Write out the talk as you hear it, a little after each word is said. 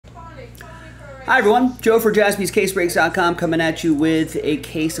Hi everyone, Joe for JaspysCaseBreaks.com coming at you with a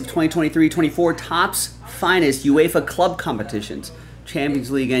case of 2023-24 TOPPS Finest UEFA Club Competitions, Champions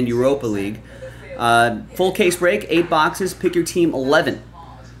League and Europa League. Full case break, 8 boxes, pick your team 11.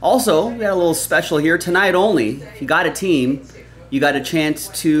 Also, we got a little special here, tonight only. If you got a team, you got a chance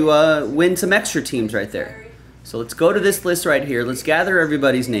to win some extra teams right there. So let's go to this list right here. Let's gather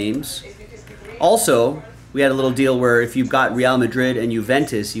everybody's names. Also, we had a little deal where if you've got Real Madrid and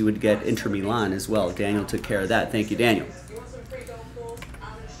Juventus, you would get Inter Milan as well. Daniel took care of that. Thank you, Daniel.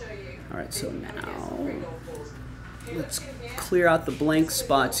 All right, so now let's clear out the blank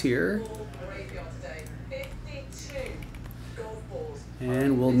spots here.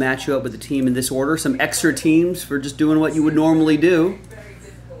 And we'll match you up with the team in this order. Some extra teams for just doing what you would normally do.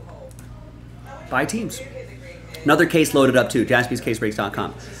 Buy teams. Another case loaded up too,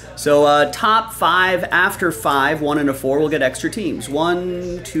 JaspysCaseBreaks.com. So top 5 after 5, 1 and a 4, we'll get extra teams.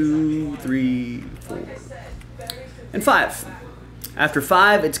 1, 2, 3, 4, and 5. After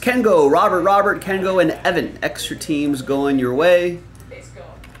 5, it's Kengo, Robert, Kengo, and Evan. Extra teams going your way.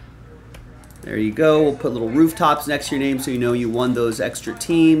 There you go. We'll put little rooftops next to your name so you know you won those extra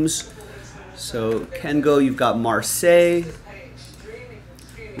teams. So Kengo, you've got Marseille,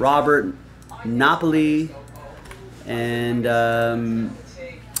 Robert, Napoli, and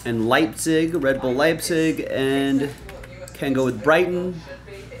Leipzig, Red Bull Leipzig, and can go with Brighton,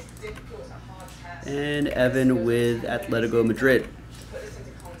 and Evan with Atletico Madrid.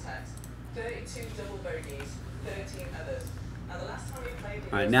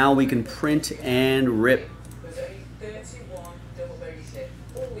 All right, now we can print and rip.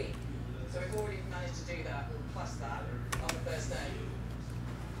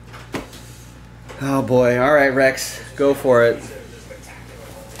 Oh boy, all right, Rex, go for it.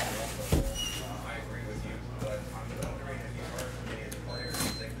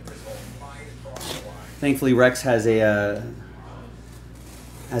 Thankfully, Rex has a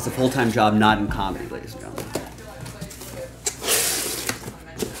full-time job not in comedy, ladies and gentlemen.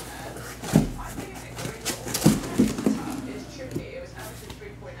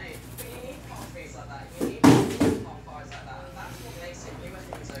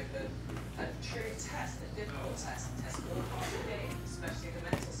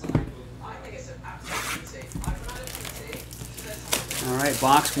 All right,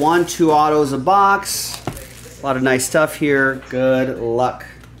 box 1, 2 autos a box. A lot of nice stuff here. Good luck.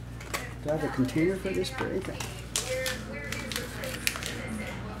 Do I have a container for this break?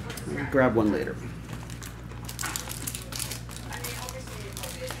 I'll grab one later.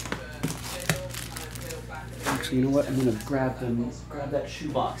 Actually, you know what? I'm gonna grab that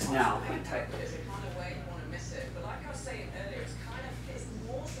shoebox now. Hang tight. There's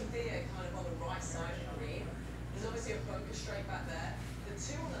obviously a focus straight back there. The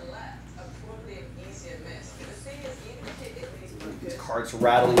two on the left are probably an easier miss. But the thing is, even if it is focused, carts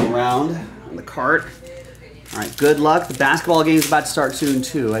rattling around on the cart. All right, good luck. The basketball game is about to start soon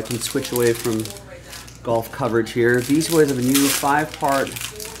too. I can switch away from golf coverage here. These boys have a new 5-part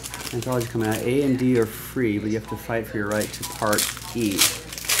anthology coming out. A and D are free, but you have to fight for your right to part E.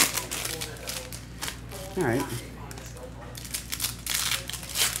 All right.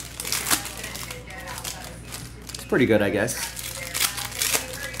 Pretty good, I guess.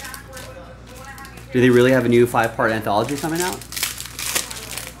 Do they really have a new 5-part anthology coming out?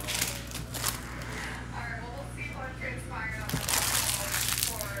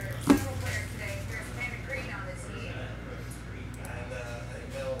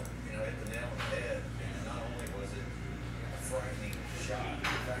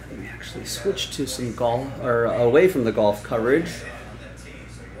 Let me actually switch to some golf, or away from the golf coverage.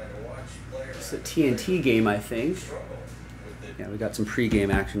 It's a TNT game, I think. Yeah, we got some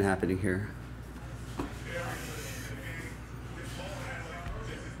pre-game action happening here.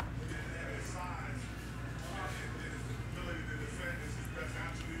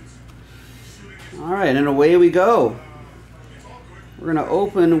 All right, and away we go. We're gonna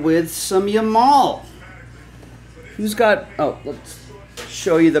open with some Yamal. Who's got, oh, let's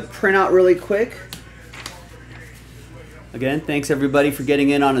show you the printout really quick. Again, thanks everybody for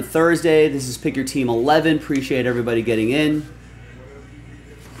getting in on a Thursday. This is Pick Your Team 11. Appreciate everybody getting in.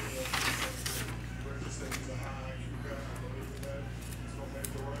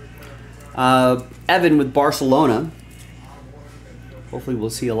 Evan with Barcelona. Hopefully we'll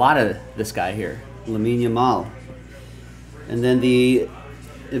see a lot of this guy here, Lamine Yamal. And then the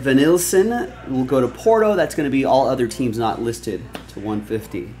Evanilson will go to Porto. That's going to be all other teams not listed to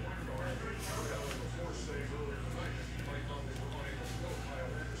 150.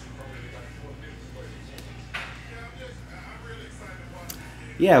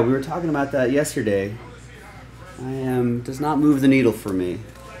 Yeah, we were talking about that yesterday. Does not move the needle for me.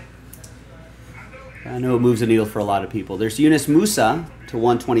 I know it moves the needle for a lot of people. There's Yunus Musa to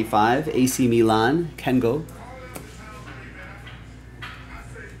 125, AC Milan, Kengo.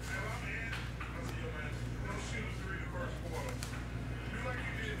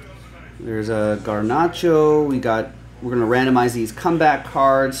 There's a Garnacho. We're going to randomize these comeback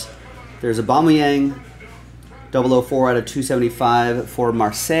cards. There's a Aubameyang, 004 out of 275 for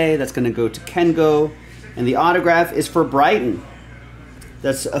Marseille. That's going to go to Kengo. And the autograph is for Brighton.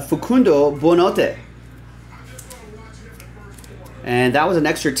 That's a Facundo Buonotte. And that was an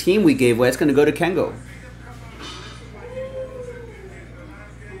extra team we gave away. It's going to go to Kengo.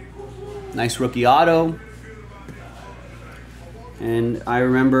 Nice rookie auto. And I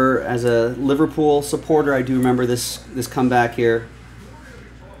remember, as a Liverpool supporter, I do remember this comeback here.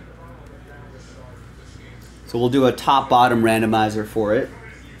 So we'll do a top-bottom randomizer for it.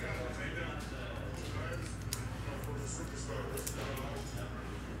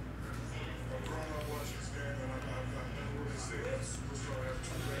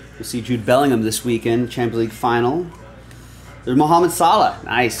 We'll see Jude Bellingham this weekend, Champions League final. There's Mohamed Salah,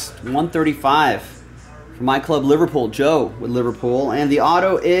 nice, 135 for my club Liverpool, Joe with Liverpool. And the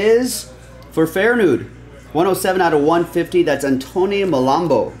auto is for Fairnude, 107 out of 150, that's Antonio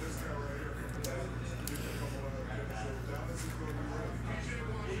Malambo.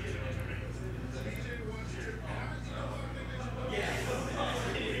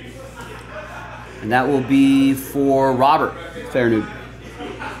 And that will be for Robert Fairnude.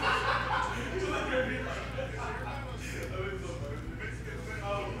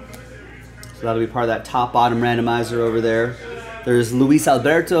 So that'll be part of that top-bottom randomizer over there. There's Luis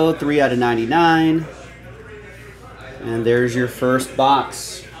Alberto, 3 out of 99. And there's your first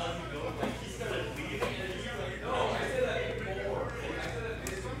box.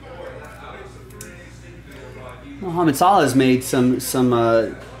 Mohamed Salah has made some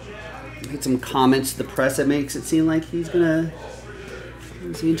comments to the press that makes it seem like he's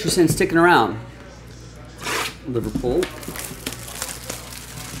interested in sticking around. Liverpool.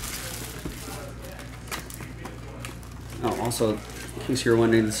 Oh, also, in case you're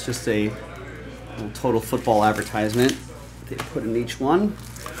wondering, it's just a total football advertisement they put in each one.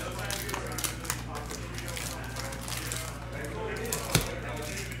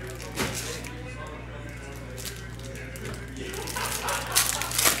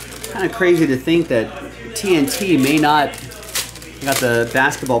 Kind of crazy to think that TNT may not. I got the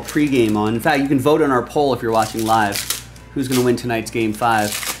basketball pregame on. In fact, you can vote on our poll if you're watching live. Who's going to win tonight's Game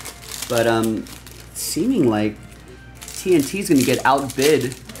 5? But seeming like TNT is going to get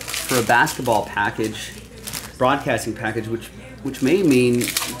outbid for a basketball package, broadcasting package, which may mean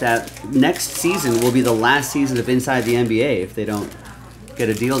that next season will be the last season of Inside the NBA if they don't get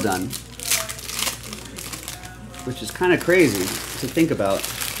a deal done. Which is kind of crazy to think about.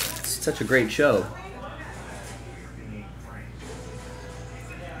 It's such a great show.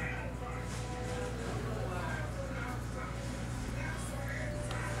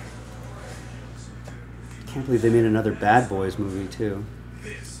 I can't believe they made another Bad Boys movie, too.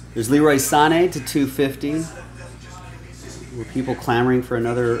 There's Leroy Sané to 250. Were people clamoring for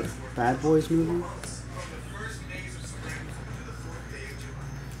another Bad Boys movie?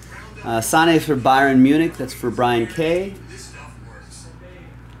 Sané for Bayern Munich. That's for Brian K.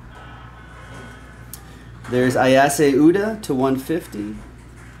 There's Ayase Uda to 150.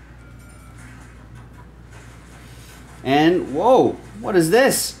 And, whoa, what is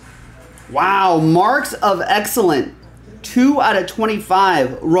this? Wow, Marks of Excellent, 2 out of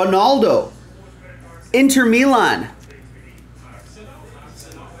 25. Ronaldo, Inter Milan.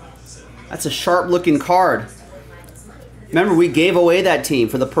 That's a sharp-looking card. Remember, we gave away that team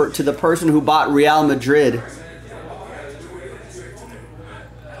for to the person who bought Real Madrid.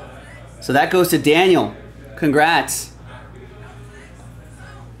 So that goes to Daniel. Congrats.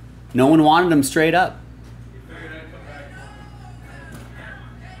 No one wanted him straight up.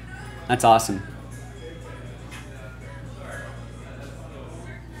 That's awesome.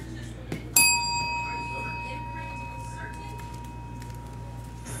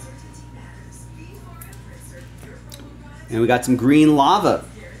 And we got some green lava.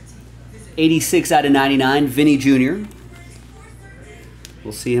 86 out of 99, Vinny Jr.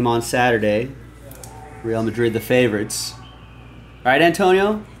 We'll see him on Saturday. Real Madrid, the favorites. All right,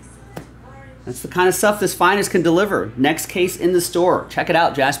 Antonio? That's the kind of stuff this finest can deliver. Next case in the store. Check it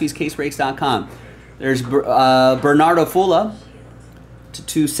out, jaspyscasebreaks.com. There's Bernardo Fula to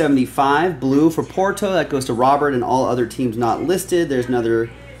 275. Blue for Porto. That goes to Robert and all other teams not listed. There's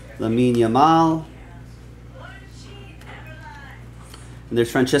another Lamine Yamal. And there's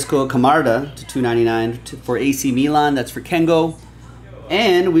Francesco Camarda to 299 for AC Milan. That's for Kengo.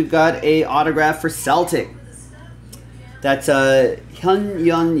 And we've got a autograph for Celtic. That's Hyun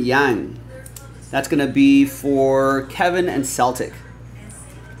Yun Yang. That's going to be for Kevin and Celtic.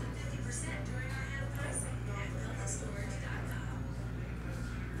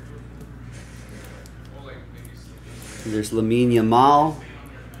 There's Lamine Yamal,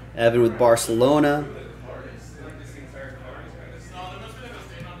 Evan with Barcelona.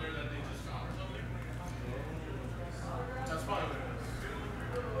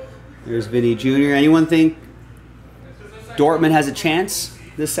 There's Vinny Jr. Anyone think Dortmund has a chance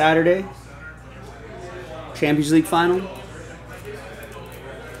this Saturday? Champions League final?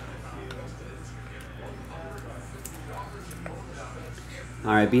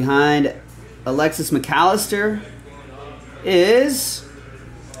 All right, behind Alexis McAllister is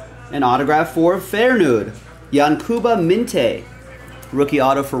an autograph for Feyenoord. Yankuba Minte, rookie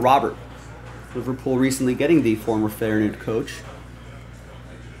auto for Robert. Liverpool recently getting the former Feyenoord coach,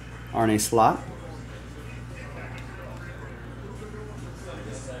 Arne Slot.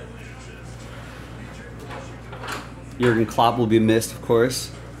 Jurgen Klopp will be missed, of course,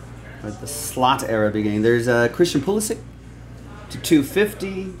 with the Slot era beginning. There's Christian Pulisic to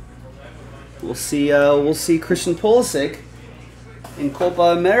 250. We'll see Christian Pulisic in Copa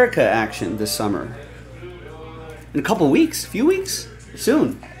America action this summer. In a couple weeks, few weeks,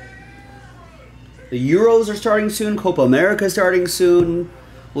 soon. The Euros are starting soon. Copa America is starting soon.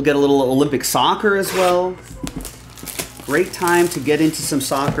 We'll get a little Olympic soccer as well. Great time to get into some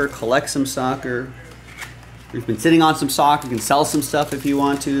soccer, collect some soccer. We've been sitting on some soccer. You can sell some stuff if you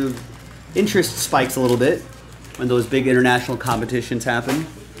want to. Interest spikes a little bit when those big international competitions happen.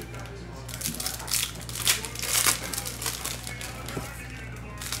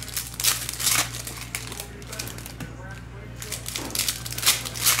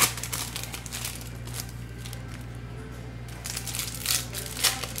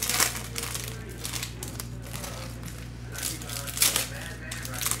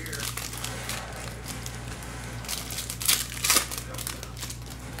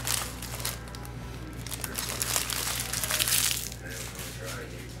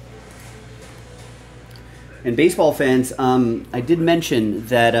 And baseball fans, I did mention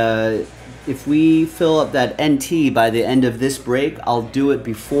that if we fill up that NT by the end of this break, I'll do it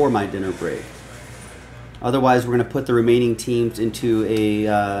before my dinner break. Otherwise, we're going to put the remaining teams into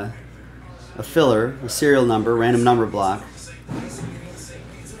a filler, a serial number, random number block,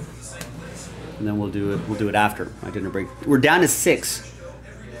 and then we'll do it after my dinner break. We're down to 6.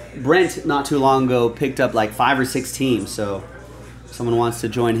 Brent, not too long ago, picked up like 5 or 6 teams, so if someone wants to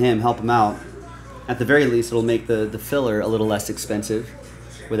join him, help him out. At the very least, it'll make the filler a little less expensive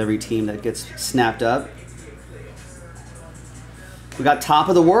with every team that gets snapped up. We got top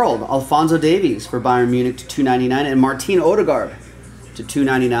of the world, Alphonso Davies for Bayern Munich to 299, and Martin Odegaard to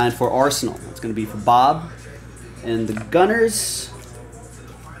 299 for Arsenal. That's going to be for Bob and the Gunners.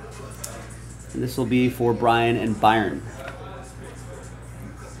 And this will be for Brian and Byron.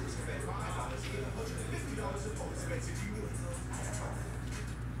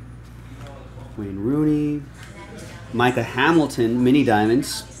 Wayne Rooney, Micah Hamilton, mini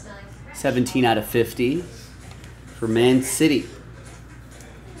diamonds, 17 out of 50 for Man City.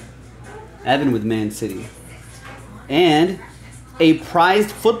 Evan with Man City. And a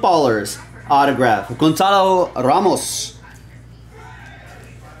prized footballers autograph, Gonzalo Ramos.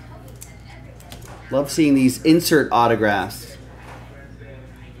 Love seeing these insert autographs.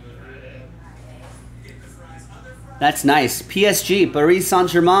 That's nice. PSG, Paris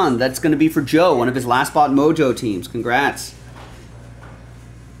Saint-Germain. That's going to be for Joe, one of his last bought Mojo teams. Congrats.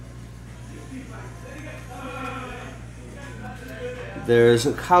 There's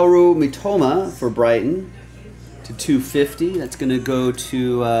Kaoru Mitoma for Brighton to 250. That's going to go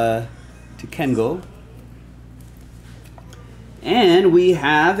to Kengo. And we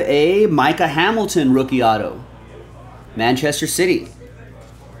have a Micah Hamilton rookie auto. Manchester City.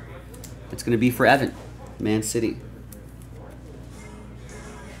 That's going to be for Evan. Man City.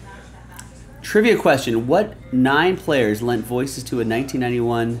 Trivia question. What 9 players lent voices to a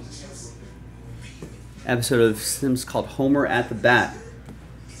 1991 episode of Sims called Homer at the Bat?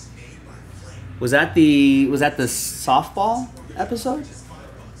 Was that the softball episode?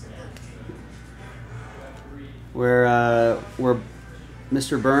 Where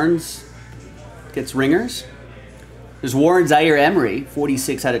Mr. Burns gets ringers? There's Warren Zaire Emery,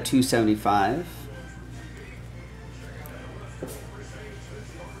 46 out of 275.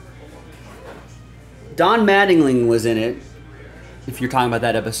 Don Mattingly was in it, if you're talking about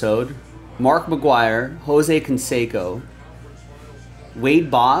that episode. Mark McGuire, Jose Canseco,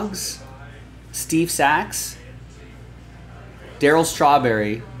 Wade Boggs, Steve Sachs, Daryl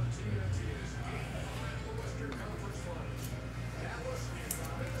Strawberry,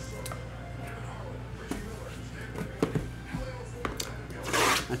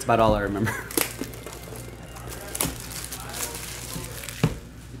 that's about all I remember.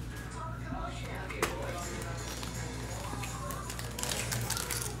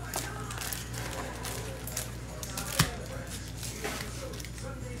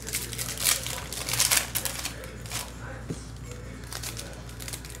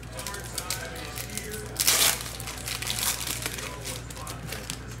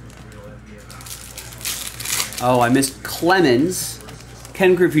 Oh, I missed Clemens.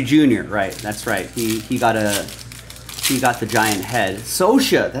 Ken Griffey Jr. Right, that's right. He got the giant head.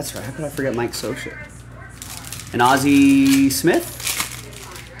 Sosha, that's right. How could I forget Mike Sosha? And Ozzie Smith.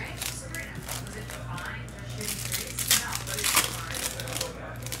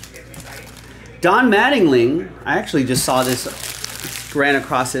 Don Mattingly. I actually just saw this, ran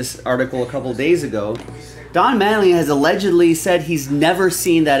across this article a couple days ago. Don Mattingly has allegedly said he's never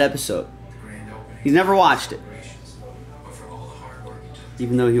seen that episode. He's never watched it,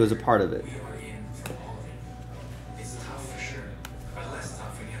 even though he was a part of it.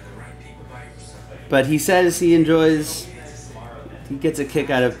 But he says he gets a kick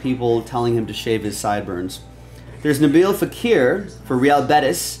out of people telling him to shave his sideburns. There's Nabil Fekir for Real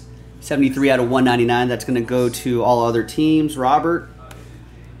Betis, 73 out of 199. That's going to go to all other teams. Robert.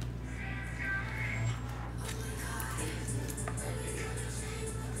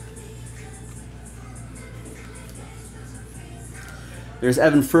 There's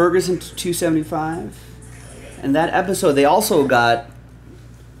Evan Ferguson to 275. And that episode, they also got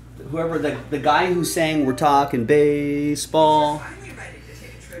whoever the guy who sang "We're Talking Baseball."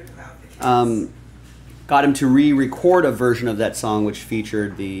 Got him to re-record a version of that song, which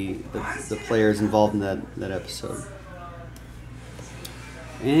featured the players involved in that episode.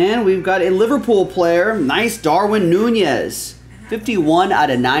 And we've got a Liverpool player, nice Darwin Nunez, 51 out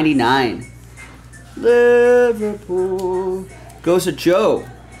of 99. Liverpool. Goes to Joe.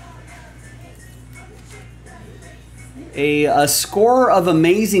 A scorer of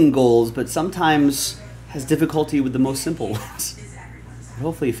amazing goals, but sometimes has difficulty with the most simple ones.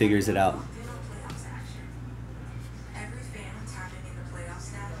 Hopefully he figures it out.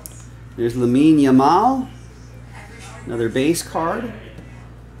 There's Lamine Yamal. Another base card.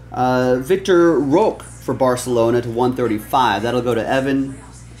 Victor Roque for Barcelona to 135. That'll go to Evan,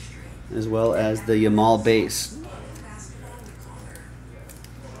 as well as the Yamal base.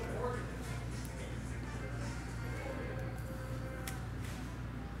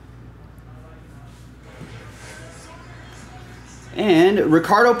 And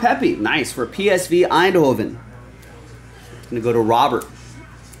Ricardo Pepi, nice, for PSV Eindhoven. It's going to go to Robert.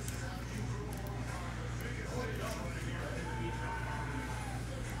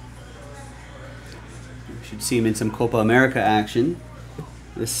 You should see him in some Copa America action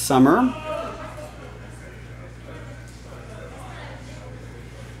this summer.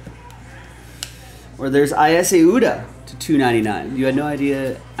 Or there's Ayese Uda to 299. You had no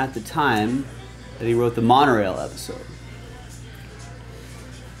idea at the time that he wrote the Monorail episode.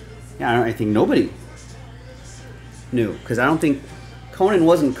 Yeah, I think nobody knew, because I don't think Conan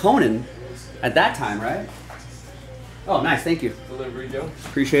wasn't Conan at that time, right? Oh, nice, thank you. Delivery, Joe.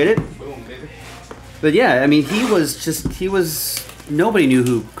 Appreciate it. Boom, baby. But yeah, I mean, nobody knew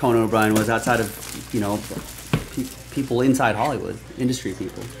who Conan O'Brien was outside of, people inside Hollywood, industry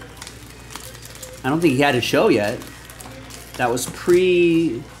people. I don't think he had a show yet. That was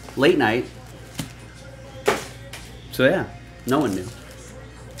pre-Late Night. So yeah, no one knew.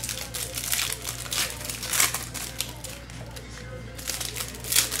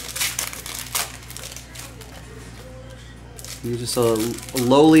 He was just a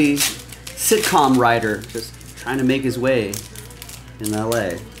lowly sitcom writer, just trying to make his way in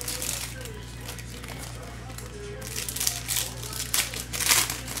LA.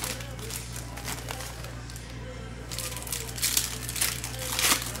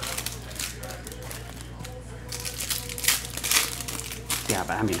 Yeah,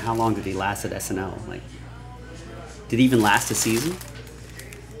 but I mean, how long did he last at SNL? Like, did he even last a season? I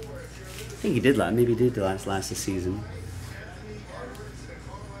think he did last. Maybe he did last a season.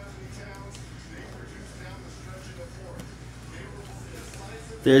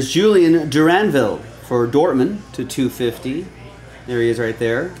 There's Julian Duranville for Dortmund to 250. There he is right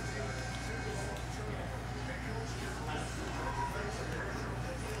there.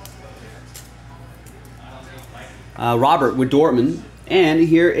 Robert with Dortmund. And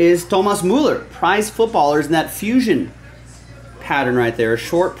here is Thomas Müller, prize footballers in that Fusion pattern right there.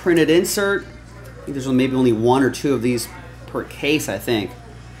 Short printed insert. I think there's maybe only 1 or 2 of these per case, I think.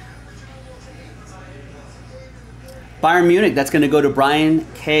 Bayern Munich, that's going to go to Brian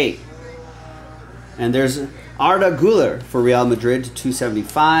K. And there's Arda Güler for Real Madrid to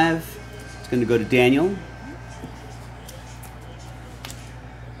 275. It's going to go to Daniel.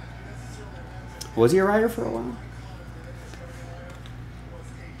 Was he a writer for a while?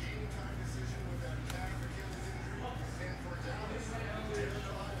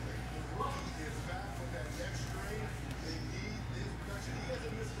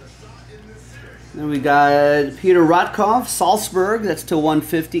 Then we got Peter Rotkov, Salzburg, that's to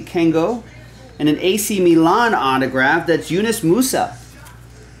 150, Kengo. And an AC Milan autograph, that's Yunus Musa.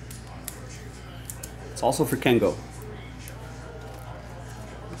 It's also for Kengo.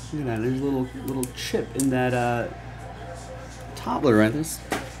 Look at that, there's a little chip in that toppler, right? This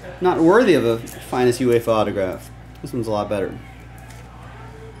not worthy of a finest UEFA autograph. This one's a lot better.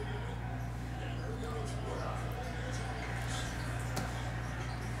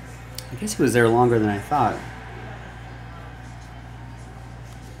 I guess he was there longer than I thought.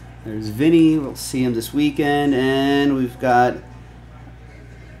 There's Vinny. We'll see him this weekend. And we've got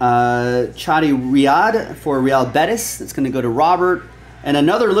Chadi Riyad for Real Betis. That's going to go to Robert. And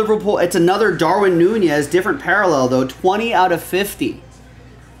another Liverpool. It's another Darwin Nunez. Different parallel, though. 20 out of 50.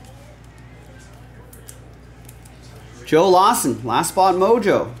 Joe Lawson. Last spot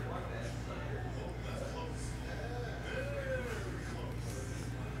mojo.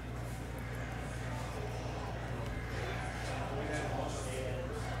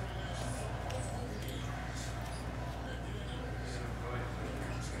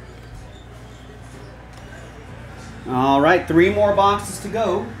 All right, 3 more boxes to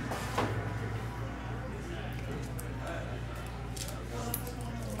go.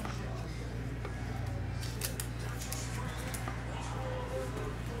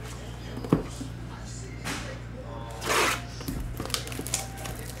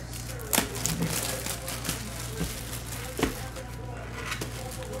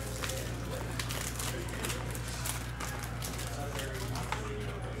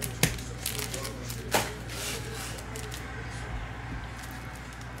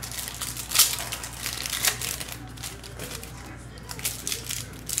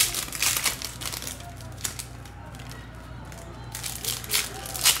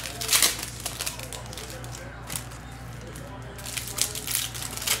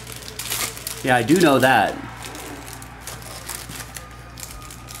 Yeah, I do know that.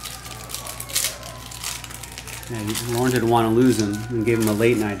 Yeah, Lauren didn't want to lose him and gave him a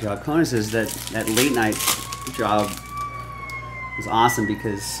late night job. Conan says that late night job was awesome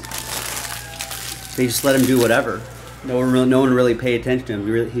because they just let him do whatever. No one really paid attention to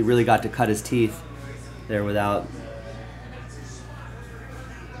him. He really got to cut his teeth there without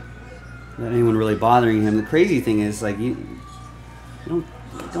anyone really bothering him. The crazy thing is, like, you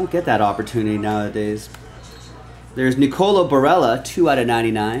don't get that opportunity nowadays. There's Nicola Barella, 2 out of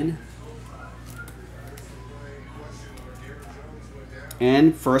 99.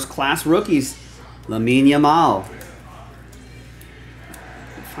 And first class rookies, Lamine Yamal.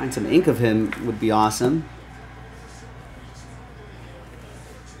 Find some ink of him would be awesome.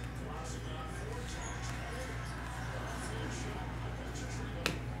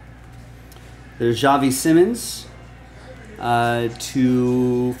 There's Xavi Simons.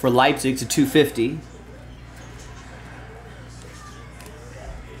 For Leipzig to 250.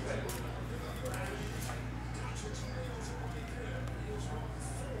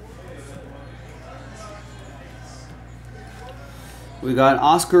 We got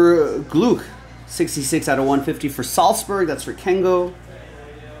Oscar Gluck, 66 out of 150 for Salzburg. That's for Kengo.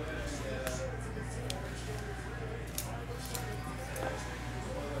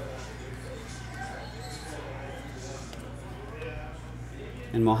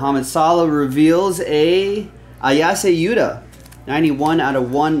 And Mohamed Salah reveals a Ayase Yuta, 91 out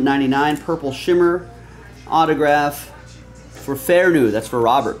of 199, purple shimmer autograph for Fairnew. That's for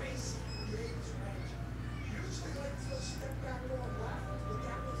Robert.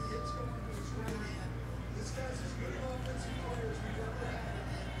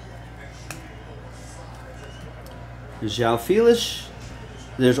 There's João Felix.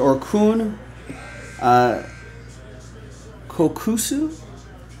 There's Orkun Kokusu,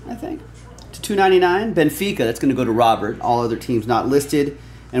 I think, to 299. Benfica, that's going to go to Robert. All other teams not listed.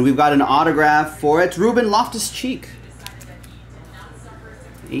 And we've got an autograph for it. Ruben Loftus-Cheek.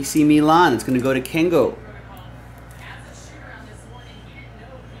 AC Milan, it's going to go to Kengo.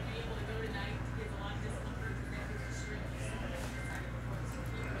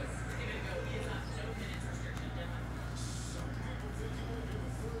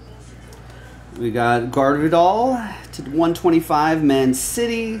 We got Gvardiol to 125, Man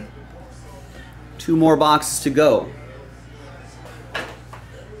City. 2 more boxes to go.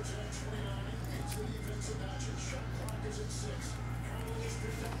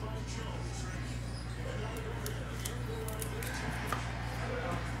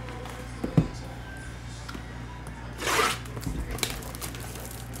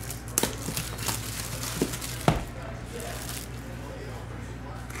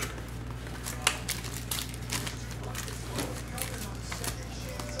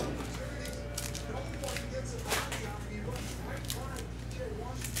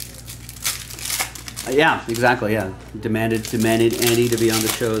 Yeah, exactly. Yeah, demanded Andy to be on the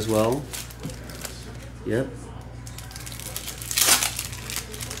show as well. Yep. I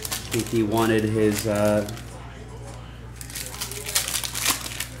think he wanted his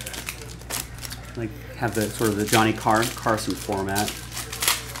like have the sort of the Johnny Carson format.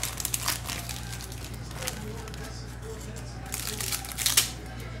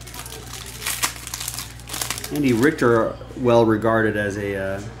 Andy Richter, well regarded as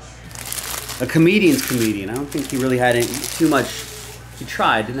a comedian's comedian. I don't think he really had too much. He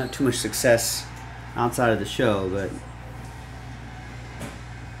tried, didn't have too much success outside of the show, but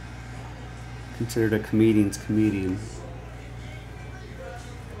considered a comedian's comedian.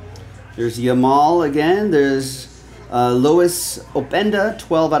 There's Yamal again. There's Lois Openda,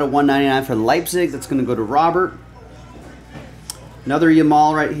 12 out of 199 for Leipzig. That's going to go to Robert. Another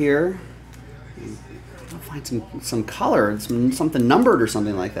Yamal right here. I'll find some color, something numbered or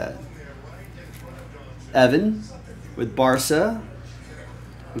something like that. Evan with Barca.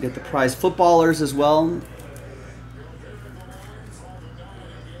 We get the prize footballers as well.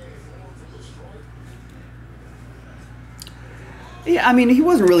 Yeah, I mean, he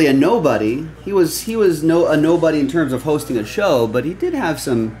wasn't really a nobody. He was a nobody in terms of hosting a show, but he did have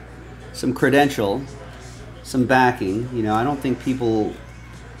some credential, some backing. You know, I don't think people.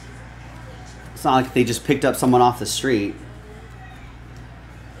 It's not like they just picked up someone off the street.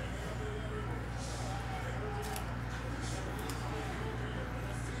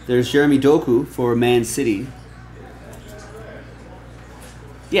 There's Jeremy Doku for Man City.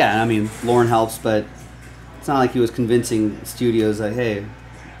 Yeah, I mean, Lauren helps, but it's not like he was convincing studios like, hey.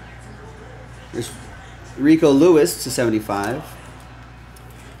 There's Rico Lewis to 75.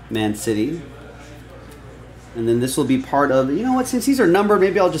 Man City. And then this will be part of, you know what, since these are numbered,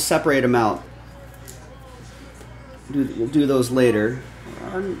 maybe I'll just separate them out. We'll do those later.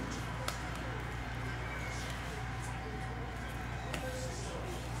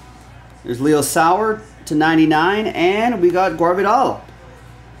 There's Leo Sauer to 99, and we got Gvardiol.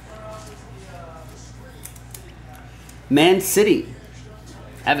 Man City.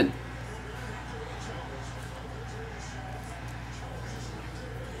 Evan.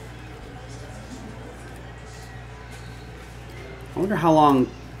 I wonder how long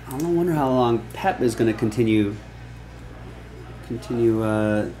Pep is going to continue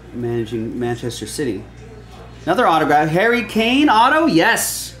managing Manchester City. Another autograph. Harry Kane auto?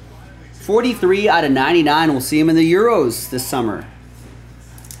 Yes. 43 out of 99. We'll see him in the Euros this summer.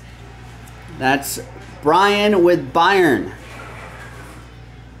 That's Brian with Bayern.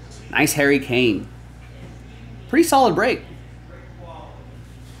 Nice Harry Kane. Pretty solid break.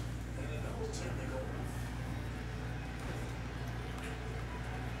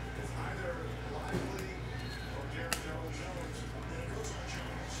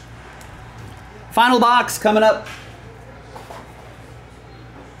 Final box coming up.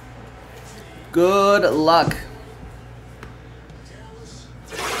 Good luck.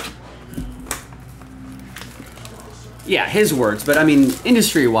 Yeah, his words, but I mean,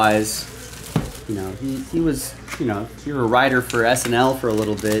 industry-wise, you know, he was, you know, you're a writer for SNL for a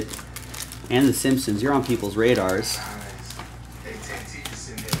little bit, and The Simpsons. You're on people's radars.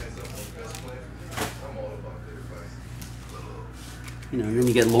 You know, and then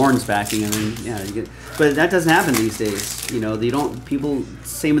you get Lauren's backing, and then yeah, you get. But that doesn't happen these days. You know, they don't. People.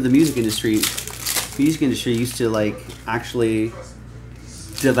 Same with the music industry. Music industry used to like actually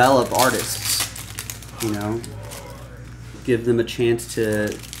develop artists. You know, give them a chance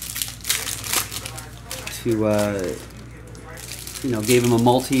to you know, gave them a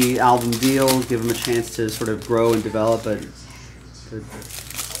multi-album deal, give them a chance to sort of grow and develop. But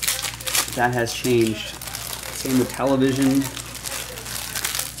that has changed. Same with television.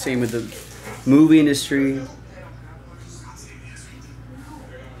 Same with the movie industry.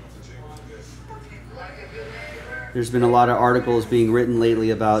 There's been a lot of articles being written lately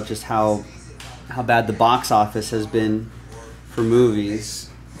about just how bad the box office has been for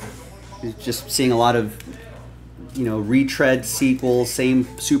movies. Just seeing a lot of you know, retread sequels, same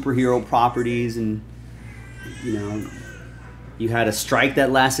superhero properties, and you know, you had a strike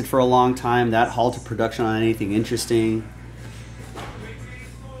that lasted for a long time that halted production on anything interesting.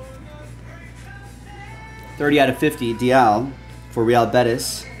 30 out of 50 Dial for Real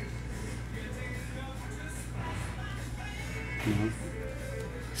Betis. You know,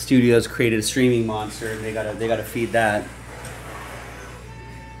 studios created a streaming monster, and they gotta feed that.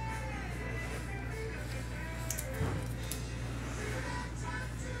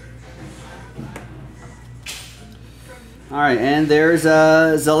 All right, and there's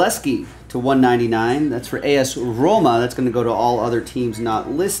Zaleski to 199. That's for AS Roma. That's going to go to all other teams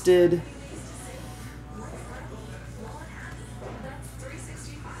not listed.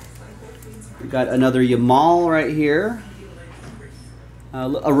 We got another Yamal right here.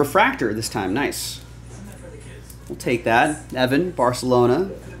 A refractor this time. Nice. We'll take that. Evan,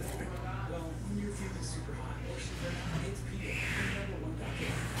 Barcelona.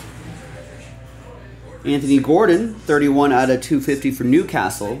 Anthony Gordon, 31 out of 250 for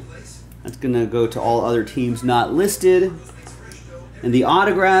Newcastle. That's going to go to all other teams not listed. And the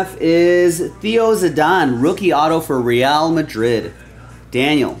autograph is Theo Zidane, rookie auto for Real Madrid.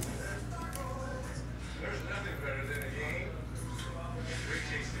 Daniel.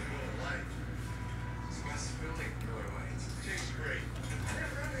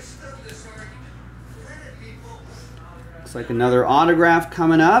 Looks like another autograph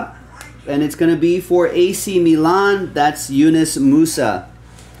coming up. And it's going to be for AC Milan. That's Yunus Musa.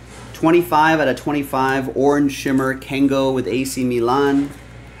 25 out of 25. Orange Shimmer Kengo with AC Milan.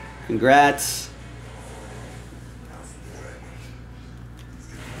 Congrats.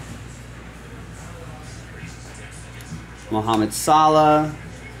 Mohamed Salah.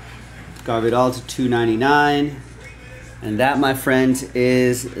 Garvidal to 299. And that, my friends,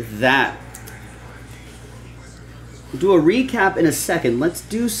 is that. We'll do a recap in a second. Let's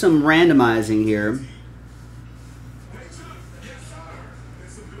do some randomizing here.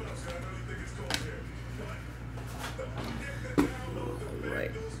 All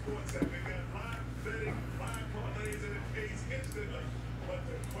right.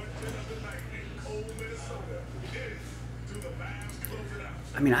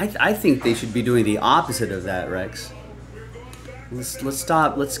 I mean, I think they should be doing the opposite of that, Rex. Let's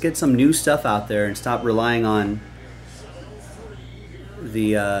stop. Let's get some new stuff out there and stop relying on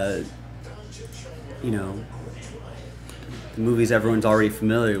the you know, the movies everyone's already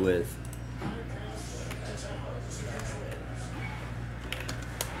familiar with.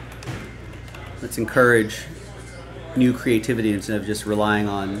 Let's encourage new creativity instead of just relying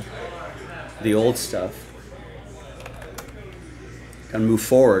on the old stuff. Gotta move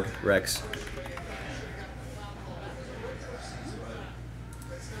forward, Rex.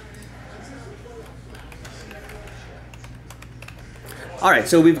 All right,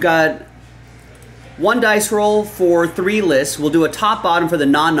 so we've got one dice roll for 3 lists. We'll do a top bottom for the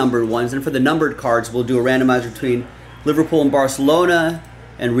non-numbered ones, and for the numbered cards, we'll do a randomizer between Liverpool and Barcelona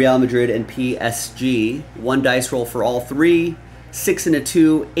and Real Madrid and PSG. One dice roll for all 3, 6 and a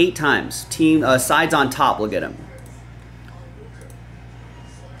 2, 8 times. Team sides on top will get them.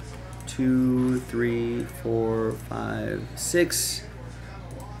 2, 3, 4, 5, 6,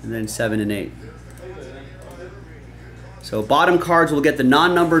 and then 7 and 8. So bottom cards will get the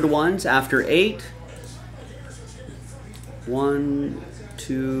non-numbered ones after 8. 1,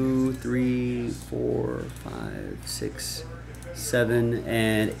 2, 3, 4, 5, 6, 7,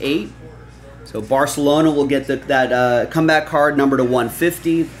 and 8. So Barcelona will get that comeback card number to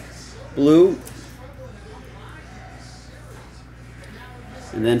 150, blue.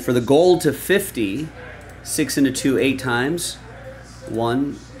 And then for the gold to 50, 6 and a 2, 8 times.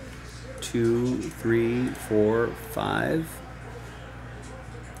 1, 2, 3, 4, 5,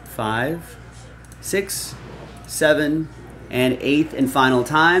 5, 6, 7, and 8th and final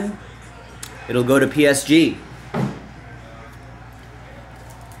time. It'll go to PSG.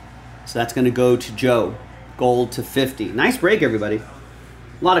 So that's going to go to Joe. Gold to 50. Nice break, everybody. A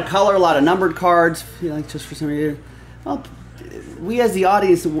lot of color, a lot of numbered cards. I feel like just for some reason, well, we as the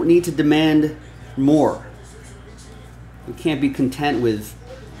audience need to demand more. We can't be content with,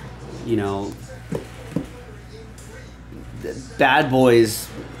 you know, Bad Boys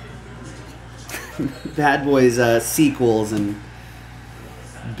sequels and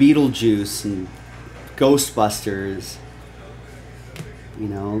Beetlejuice and Ghostbusters, you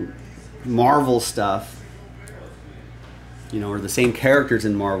know, Marvel stuff, you know, or the same characters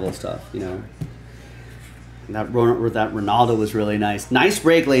in Marvel stuff, you know. And that Ronaldo was really nice. Nice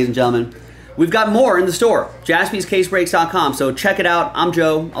break, ladies and gentlemen. We've got more in the store, jaspyscasebreaks.com, so check it out. I'm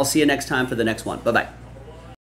Joe. I'll see you next time for the next one. Bye-bye.